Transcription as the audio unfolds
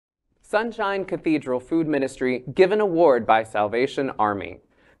Sunshine Cathedral Food Ministry given award by Salvation Army.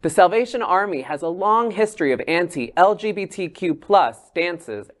 The Salvation Army has a long history of anti-LGBTQ+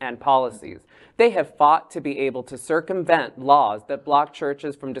 stances and policies. They have fought to be able to circumvent laws that block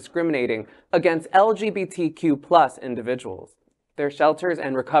churches from discriminating against LGBTQ+ individuals. Their shelters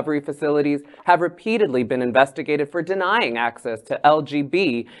and recovery facilities have repeatedly been investigated for denying access to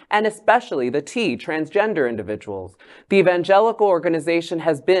LGB and especially the T transgender individuals. The evangelical organization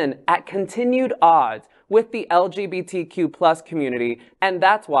has been at continued odds with the LGBTQ+ community, and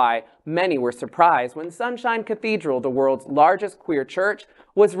that's why many were surprised when Sunshine Cathedral, the world's largest queer church,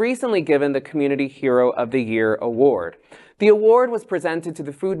 was recently given the Community Hero of the Year award. The award was presented to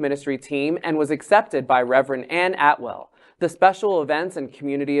the food ministry team and was accepted by Reverend Ann Atwell. The special events and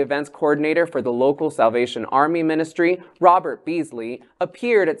community events coordinator for the local Salvation Army ministry, Robert Beasley,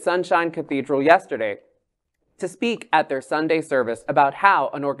 appeared at Sunshine Cathedral yesterday to speak at their Sunday service about how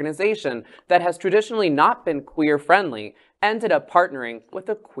an organization that has traditionally not been queer-friendly ended up partnering with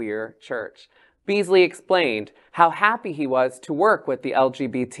a queer church. Beasley explained how happy he was to work with the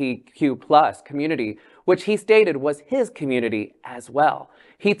LGBTQ+ community, which he stated was his community as well.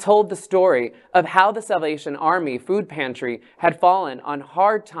 He told the story of how the Salvation Army food pantry had fallen on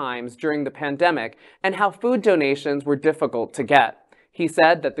hard times during the pandemic and how food donations were difficult to get. He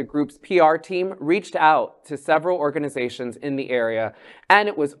said that the group's PR team reached out to several organizations in the area, and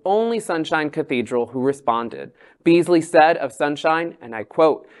it was only Sunshine Cathedral who responded. Beasley said of Sunshine, and I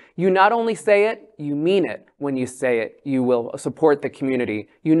quote, "You not only say it, you mean it. When you say it, you will support the community.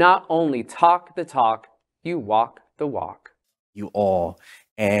 You not only talk the talk, you walk the walk." You all,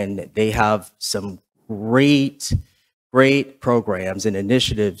 and they have some great programs and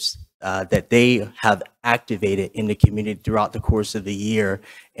initiatives that they have activated in the community throughout the course of the year.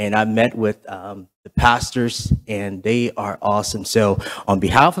 And I met with the pastors, and they are awesome. So on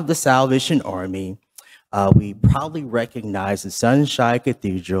behalf of the Salvation Army, we proudly recognize the Sunshine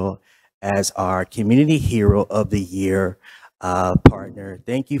Cathedral as our Community Hero of the Year partner.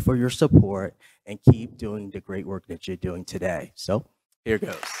 Thank you for your support, and keep doing the great work that you're doing today. So here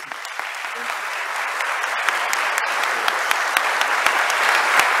goes.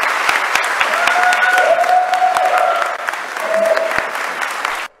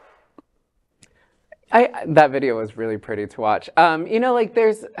 That video was really pretty to watch. You know, like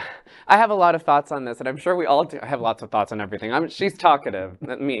I have a lot of thoughts on this, and I'm sure we all do. I have lots of thoughts on everything. She's talkative,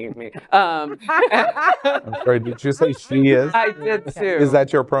 me. I'm sorry, did you say she is? I did too. Is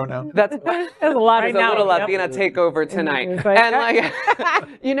that your pronoun? That's a lot. There's a little Latina takeover tonight. And like,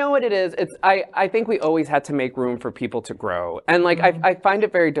 you know what it is? I think we always had to make room for people to grow. And like, I find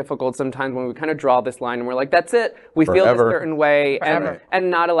it very difficult sometimes when we kind of draw this line and we're like, that's it. We feel a certain way and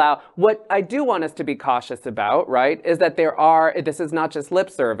not allow. What I do want us to be cautious about, right, is that this is not just lip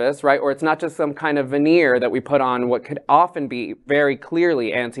service, right, or it's not just some kind of veneer that we put on what could often be very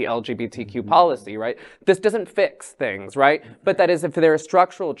clearly anti-LGBTQ policy, right? This doesn't fix things, right? But that is if there is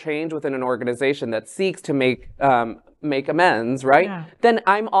structural change within an organization that seeks to make amends, right? Yeah. Then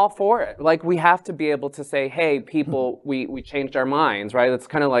I'm all for it. Like, we have to be able to say, hey, people, we changed our minds, right? It's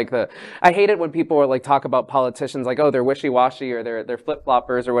kind of like I hate it when people are like talk about politicians like, oh, they're wishy-washy or they're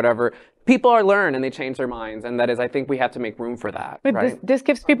flip-floppers or whatever. People are learn and they change their minds, and that is, I think we have to make room for that. But right? this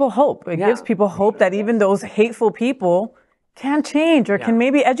gives people hope. It gives people hope that even those hateful people can change or can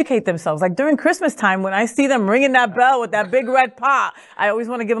maybe educate themselves. Like during Christmas time, when I see them ringing that bell with that big red pot, I always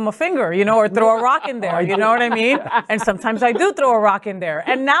want to give them a finger, you know, or throw a rock in there. You know what I mean? And sometimes I do throw a rock in there.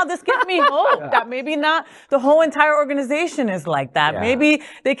 And now this gives me hope that maybe not the whole entire organization is like that. Maybe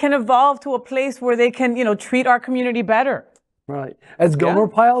they can evolve to a place where they can, you know, treat our community better. Right. As Gomer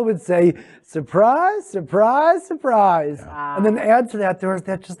Pyle would say, surprise, surprise, surprise. And then add to that, there was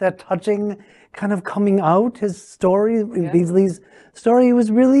that touching kind of coming out, his story, Beasley's story. It was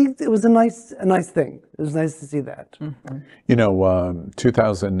a nice thing. It was nice to see that. Mm-hmm. You know,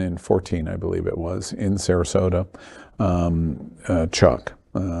 2014, I believe it was, in Sarasota, Chuck,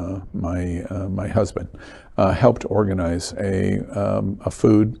 my husband, helped organize a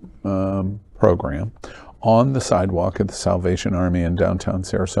food program on the sidewalk at the Salvation Army in downtown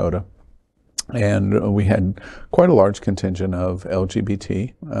Sarasota. And we had quite a large contingent of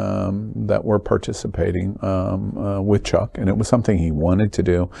LGBT that were participating with Chuck, and it was something he wanted to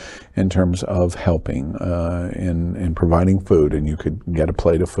do in terms of helping in providing food, and you could get a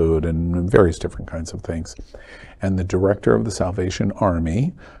plate of food and various different kinds of things. And the director of the Salvation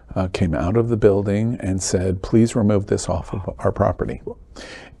Army came out of the building and said, please remove this off of our property.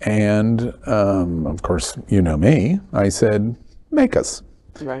 And of course, you know me, I said, make us.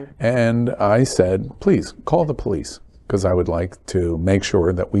 Right. And I said, please call the police. because I would like to make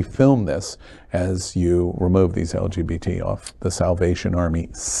sure that we film this as you remove these LGBT off the Salvation Army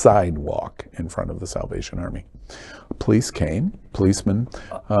sidewalk in front of the Salvation Army. Police came, policeman,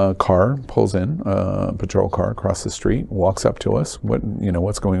 car pulls in, patrol car across the street, walks up to us.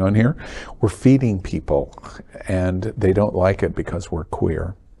 What's going on here? We're feeding people, and they don't like it because we're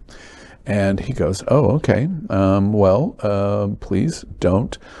queer. And he goes, oh, okay, please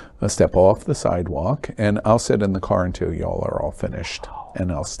don't step off the sidewalk, and I'll sit in the car until y'all are all finished,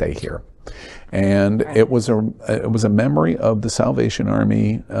 and I'll stay here. And it was a memory of the Salvation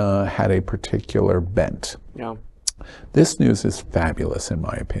Army had a particular bent. Yeah. This news is fabulous, in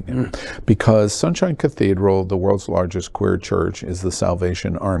my opinion, because Sunshine Cathedral, the world's largest queer church, is the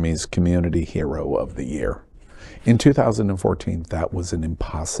Salvation Army's Community Hero of the Year. In 2014, that was an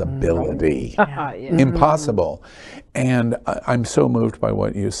impossibility. Impossible. And I'm so moved by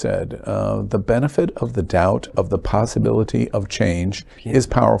what you said. The benefit of the doubt, of the possibility of change, is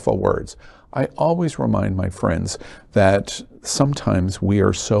powerful words. I always remind my friends that sometimes we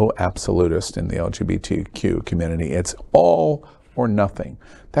are so absolutist in the LGBTQ community. It's all or nothing.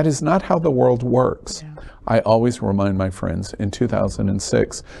 That is not how the world works. Yeah. I always remind my friends, in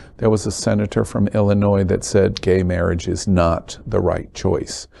 2006, there was a senator from Illinois that said gay marriage is not the right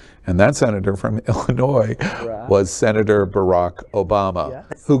choice. And that senator from Illinois was Senator Barack Obama,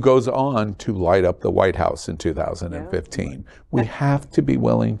 who goes on to light up the White House in 2015. We have to be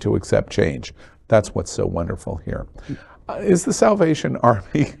willing to accept change. That's what's so wonderful here. Is the Salvation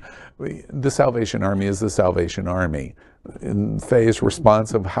Army, the Salvation Army is the Salvation Army. In Fay's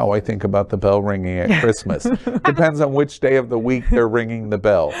response of how I think about the bell ringing at Christmas. Depends on which day of the week they're ringing the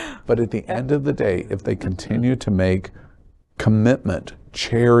bell. But at the end of the day, if they continue to make commitment,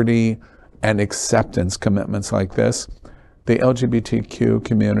 charity, and acceptance commitments like this, the LGBTQ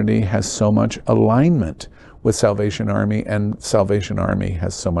community has so much alignment with Salvation Army, and Salvation Army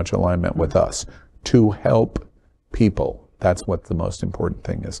has so much alignment with us to help people. That's what the most important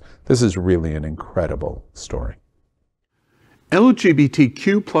thing is. This is really an incredible story.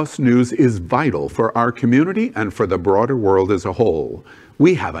 LGBTQ+ news is vital for our community and for the broader world as a whole.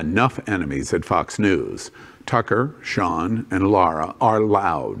 We have enough enemies at Fox News. Tucker, Sean, and Laura are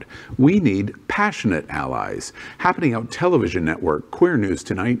loud. We need passionate allies. Happening Out television network, Queer News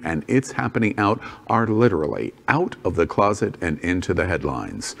Tonight, and It's Happening Out are literally out of the closet and into the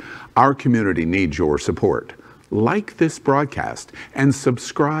headlines. Our community needs your support. Like this broadcast and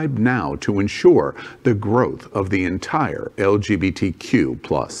subscribe now to ensure the growth of the entire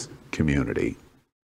LGBTQ+ community.